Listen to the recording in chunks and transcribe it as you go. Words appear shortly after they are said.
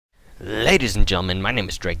Ladies and gentlemen, my name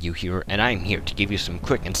is DragYou here, and I am here to give you some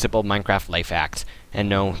quick and simple Minecraft life hacks. And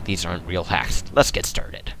no, these aren't real hacks. Let's get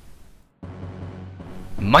started.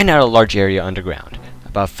 Mine out a large area underground,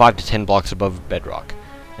 about 5 to 10 blocks above bedrock,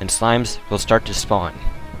 and slimes will start to spawn.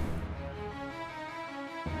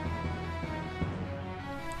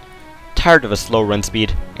 Tired of a slow run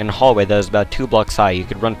speed? In a hallway that is about 2 blocks high, you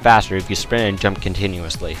could run faster if you sprint and jump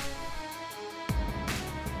continuously.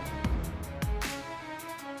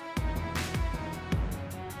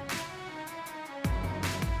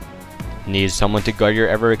 Need someone to guard your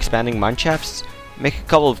ever-expanding mine shafts? Make a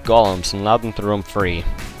couple of golems and allow them to roam free.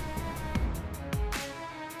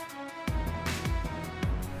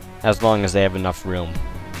 As long as they have enough room.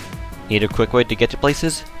 Need a quick way to get to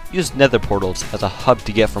places? Use nether portals as a hub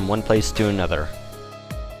to get from one place to another.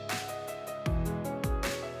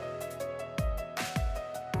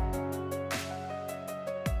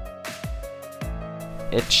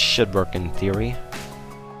 It should work in theory.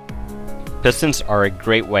 Pistons are a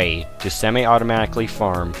great way to semi-automatically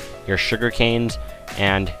farm your sugar canes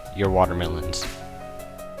and your watermelons.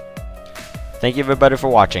 Thank you everybody for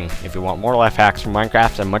watching. If you want more life hacks from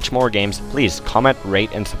Minecraft and much more games, please comment, rate,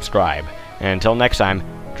 and subscribe. And until next time,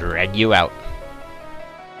 DragYou out.